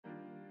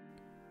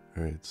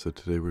Alright, so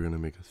today we're going to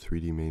make a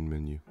 3D main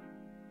menu.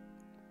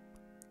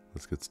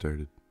 Let's get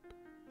started.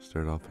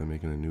 Start off by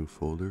making a new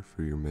folder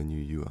for your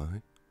menu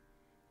UI.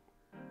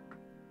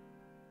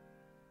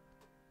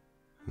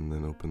 And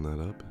then open that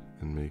up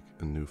and make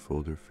a new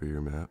folder for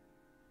your map.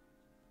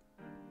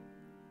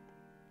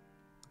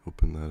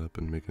 Open that up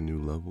and make a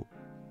new level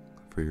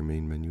for your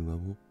main menu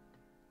level.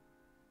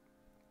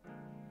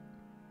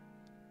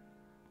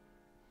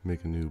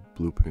 Make a new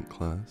blueprint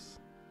class.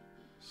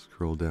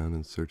 Scroll down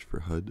and search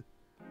for HUD.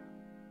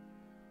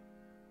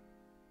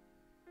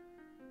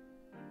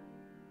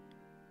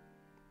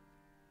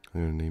 I'm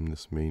going to name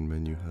this main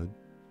menu HUD.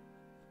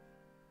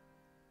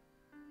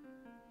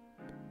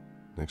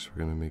 Next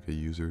we're going to make a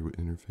user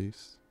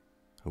interface,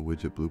 a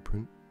widget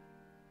blueprint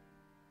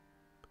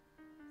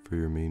for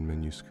your main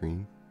menu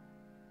screen.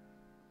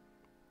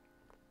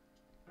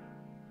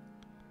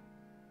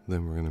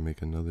 Then we're going to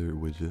make another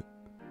widget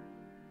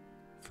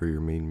for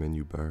your main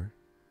menu bar.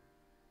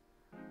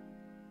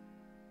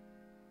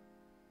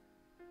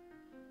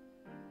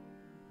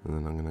 And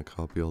then I'm going to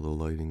copy all the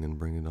lighting and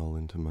bring it all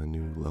into my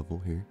new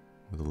level here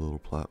with a little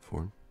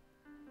platform.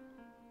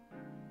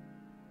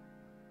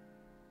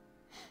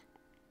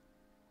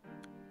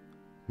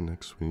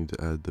 Next we need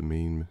to add the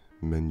main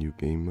menu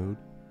game mode.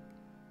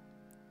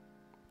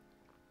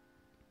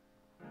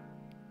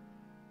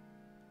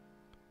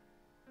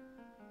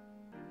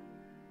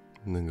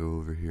 And then go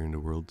over here into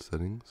world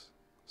settings,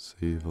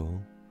 save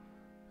all,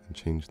 and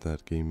change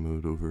that game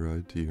mode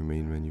override to your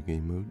main menu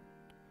game mode.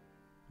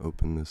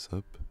 Open this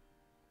up,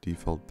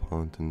 default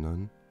pawn to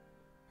none,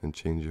 and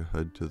change your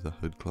HUD to the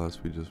HUD class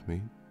we just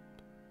made.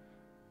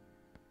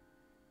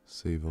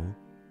 Save all.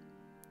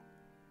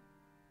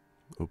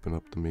 Open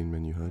up the main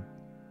menu HUD.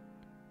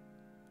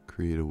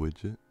 Create a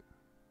widget.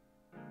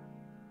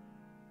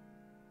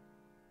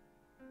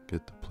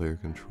 Get the player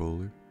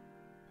controller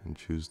and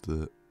choose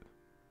the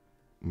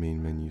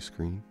main menu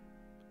screen.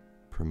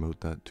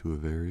 Promote that to a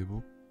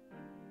variable.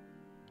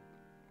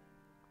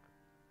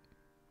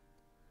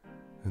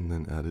 And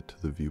then add it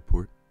to the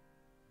viewport.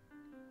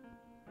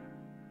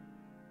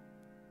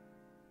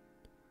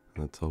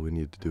 And that's all we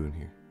need to do in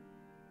here.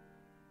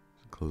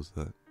 So close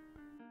that.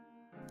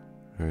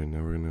 Alright,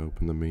 now we're going to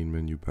open the main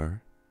menu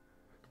bar.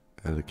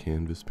 Add a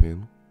canvas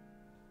panel.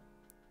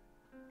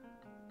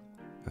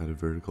 Add a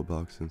vertical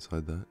box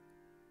inside that.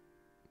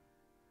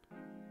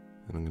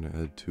 And I'm going to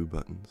add 2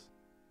 buttons.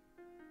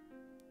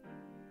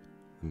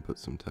 And put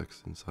some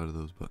text inside of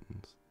those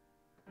buttons.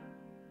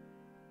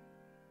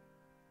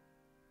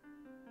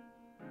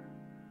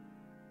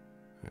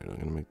 Alright, I'm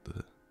going to make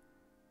the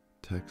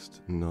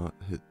text not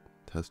hit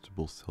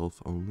testable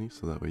self only,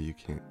 so that way you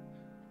can't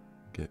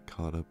get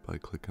caught up by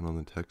clicking on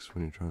the text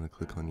when you're trying to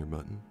click on your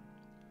button.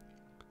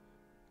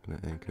 I'm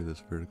going to anchor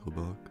this vertical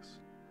box,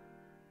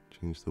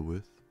 change the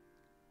width,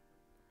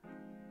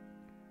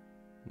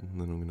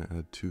 and then I'm going to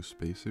add 2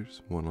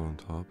 spacers, one on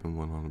top and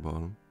one on the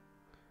bottom.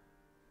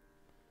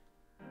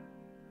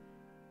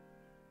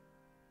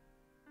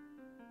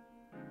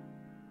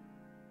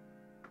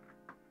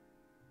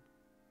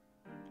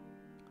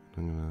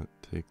 I'm going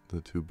to take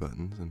the 2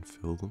 buttons and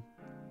fill them.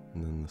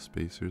 And then the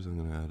spacers, I'm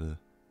going to add a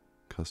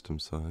custom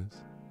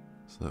size,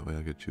 so that way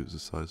I could choose the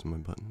size of my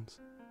buttons.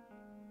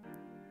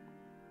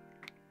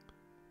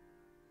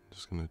 I'm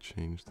just going to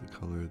change the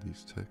color of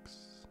these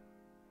texts.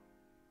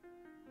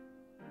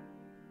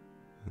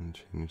 And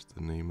change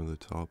the name of the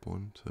top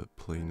one to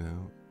Play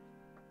Now.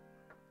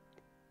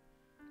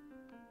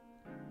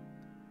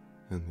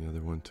 And the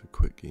other one to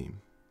Quit Game.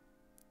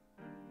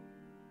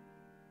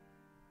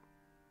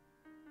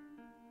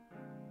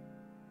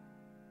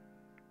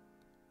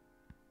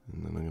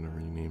 And then I'm going to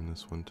rename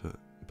this one to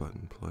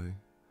Button Play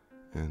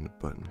and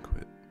Button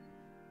Quit.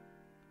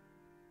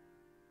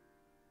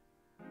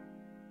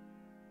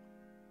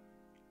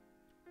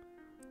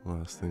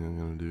 Last thing I'm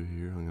going to do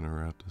here, I'm going to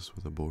wrap this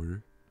with a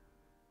border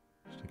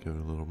just to give it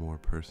a little more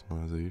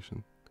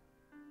personalization.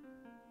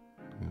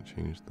 I'm going to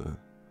change the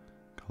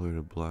color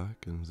to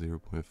black and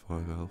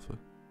 0.5 alpha.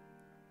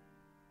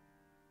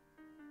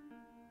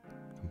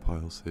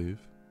 Compile, save.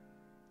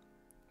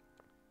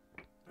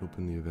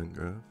 Open the event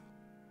graph.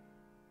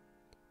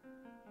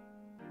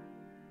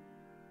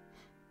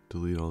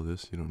 Delete all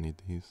this, you don't need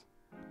these.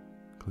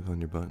 Click on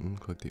your button,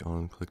 click the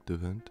on clicked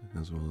event,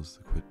 as well as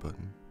the quit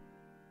button.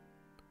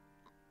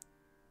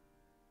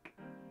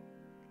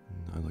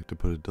 And I like to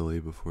put a delay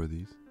before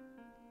these.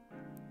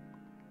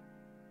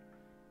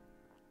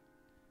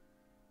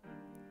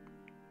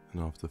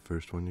 And off the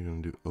first one, you're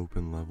going to do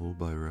open level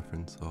by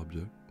reference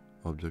object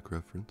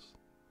reference.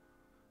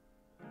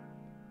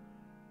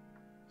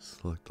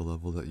 Select the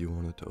level that you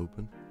want it to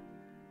open.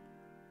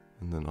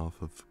 And then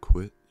off of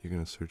quit, you're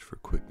going to search for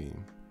quit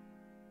game.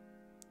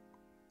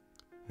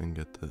 And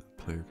get the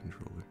player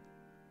controller.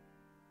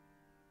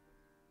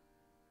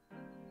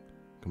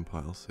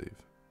 Compile, save,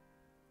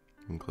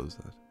 and close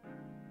that.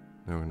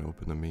 Now we're going to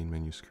open the main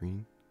menu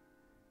screen.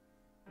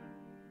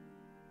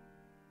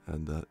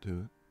 Add that to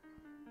it.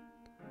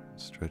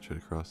 Stretch it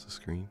across the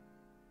screen.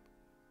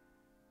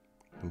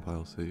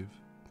 Compile, save,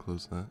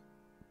 close that.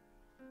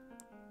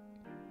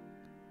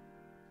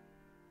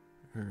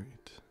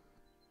 Alright.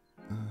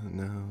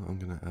 Now I'm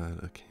gonna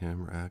add a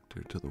camera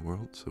actor to the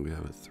world, so we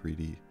have a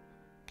 3D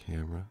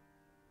camera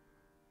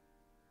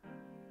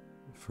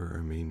for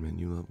our main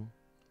menu level.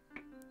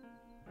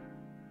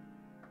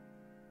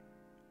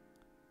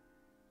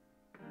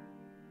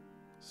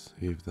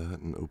 Save that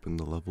and open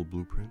the level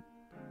blueprint.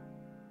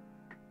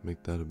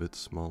 Make that a bit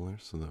smaller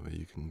so that way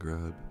you can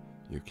grab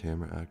your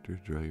camera actor,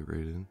 drag it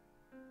right in,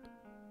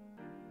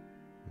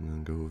 and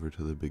then go over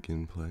to the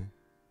begin play.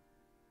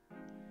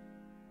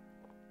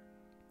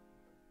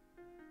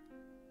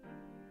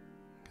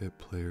 Get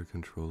player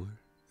controller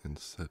and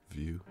set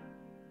view,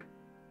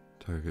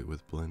 target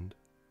with blend,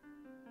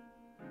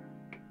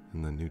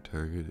 and the new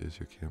target is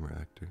your camera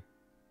actor,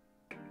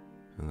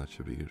 and that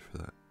should be good for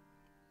that.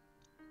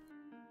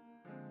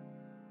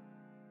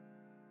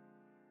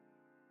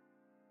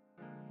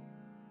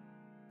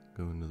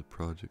 Go into the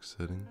project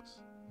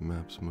settings,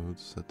 maps mode,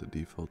 set the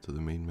default to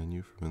the main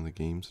menu for when the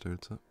game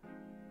starts up.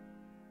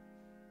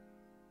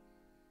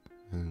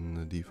 And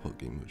the default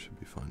game mode should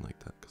be fine like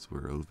that because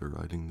we're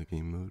overriding the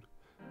game mode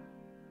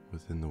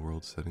within the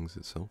world settings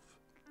itself.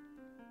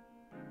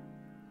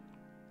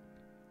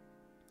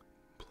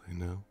 Play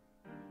now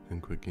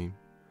and quit game.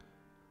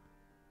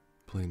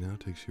 Play now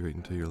takes you right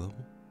into your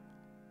level.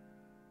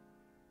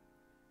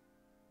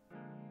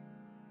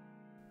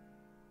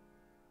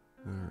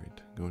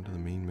 Alright, go into the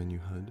main menu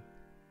HUD.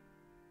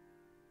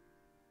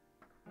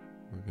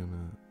 We're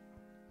gonna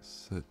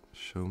set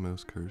show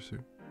mouse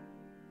cursor.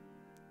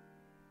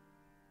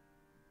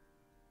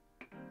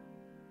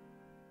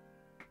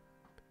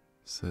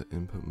 Set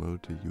input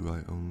mode to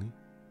UI only.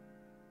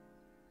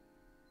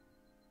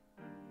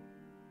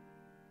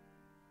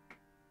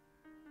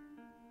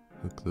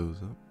 Hook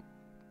those up.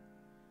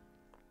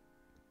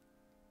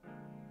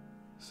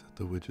 Set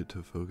the widget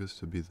to focus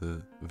to be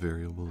the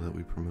variable that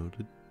we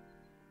promoted.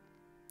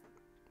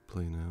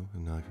 Play now,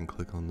 and now I can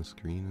click on the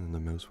screen and the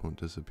mouse won't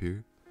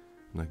disappear,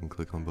 and I can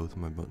click on both of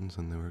my buttons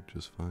and they work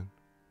just fine.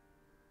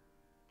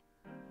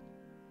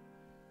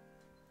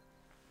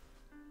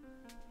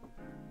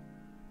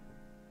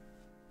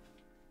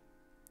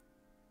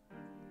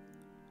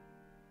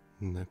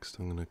 Next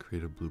I'm going to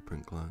create a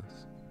blueprint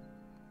class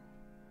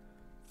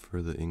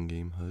for the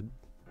in-game HUD,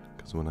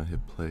 because when I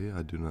hit play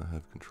I do not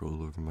have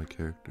control over my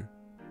character.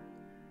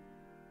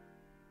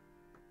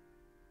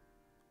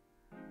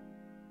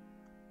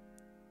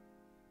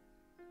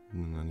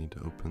 And then I need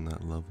to open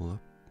that level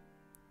up,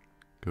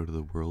 go to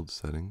the world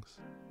settings,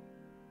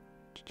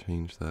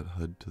 change that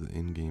HUD to the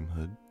in-game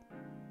HUD,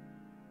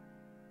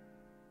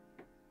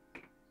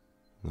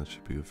 and that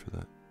should be good for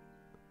that.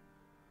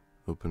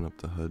 Open up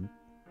the HUD,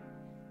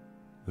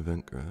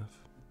 event graph,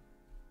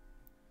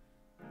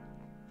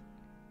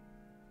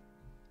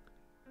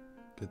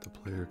 get the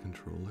player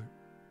controller,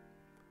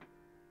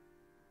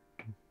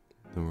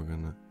 then we're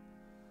gonna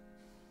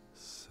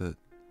set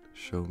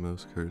show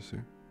mouse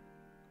cursor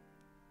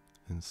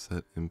and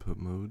set input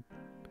mode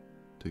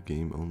to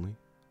game only.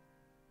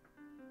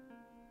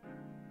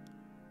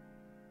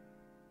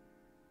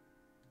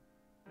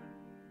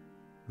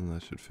 And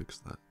that should fix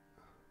that.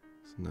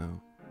 So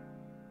now,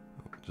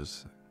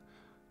 just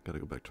gotta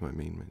go back to my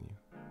main menu.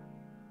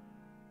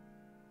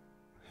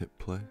 Hit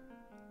play.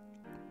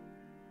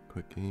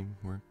 Quit game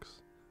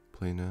works.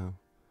 Play now,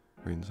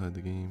 right inside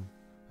the game,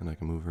 and I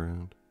can move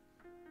around.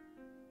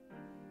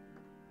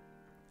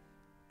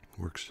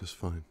 Works just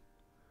fine.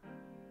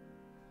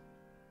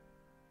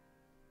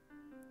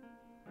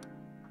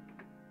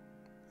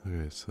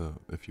 Okay, so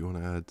if you want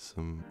to add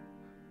some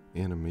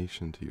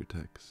animation to your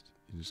text,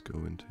 you just go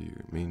into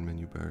your main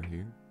menu bar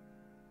here,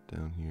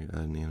 down here,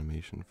 add an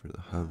animation for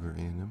the hover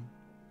anim,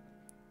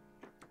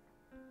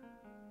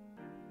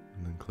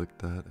 and then click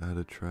that, add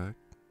a track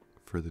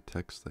for the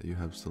text that you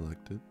have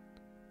selected,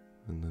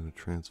 and then a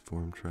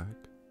transform track,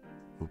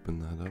 open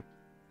that up,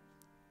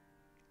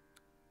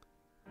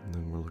 and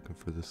then we're looking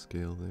for the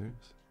scale there,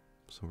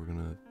 so we're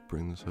going to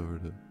bring this over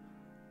to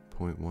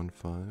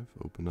 0.15,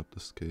 open up the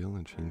scale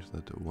and change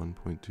that to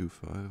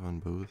 1.25 on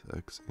both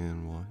X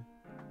and Y.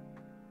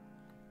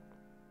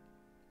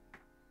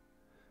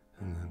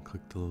 And then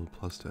click the little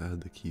plus to add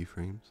the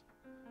keyframes.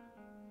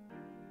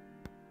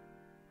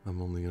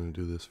 I'm only going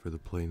to do this for the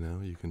play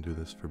now. You can do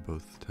this for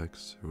both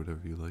texts or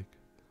whatever you like.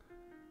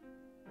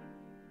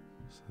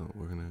 So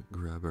we're going to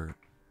grab our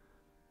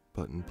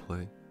button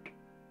play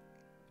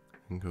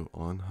and go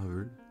on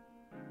hovered.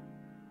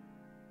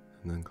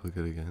 And then click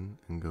it again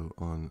and go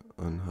on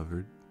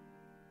unhovered.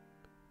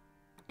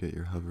 Get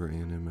your hover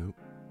anim out.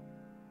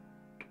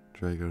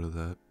 Drag out of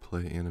that,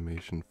 play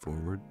animation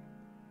forward.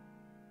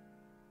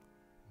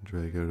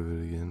 Drag out of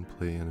it again,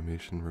 play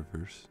animation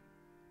reverse.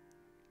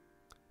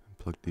 And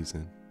plug these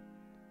in.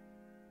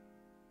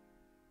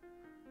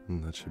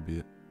 And that should be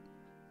it.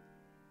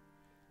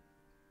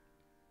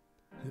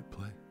 Hit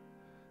play.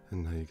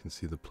 And now you can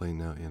see the play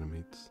now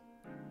animates.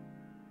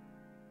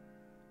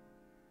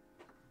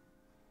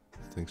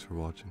 Thanks for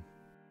watching.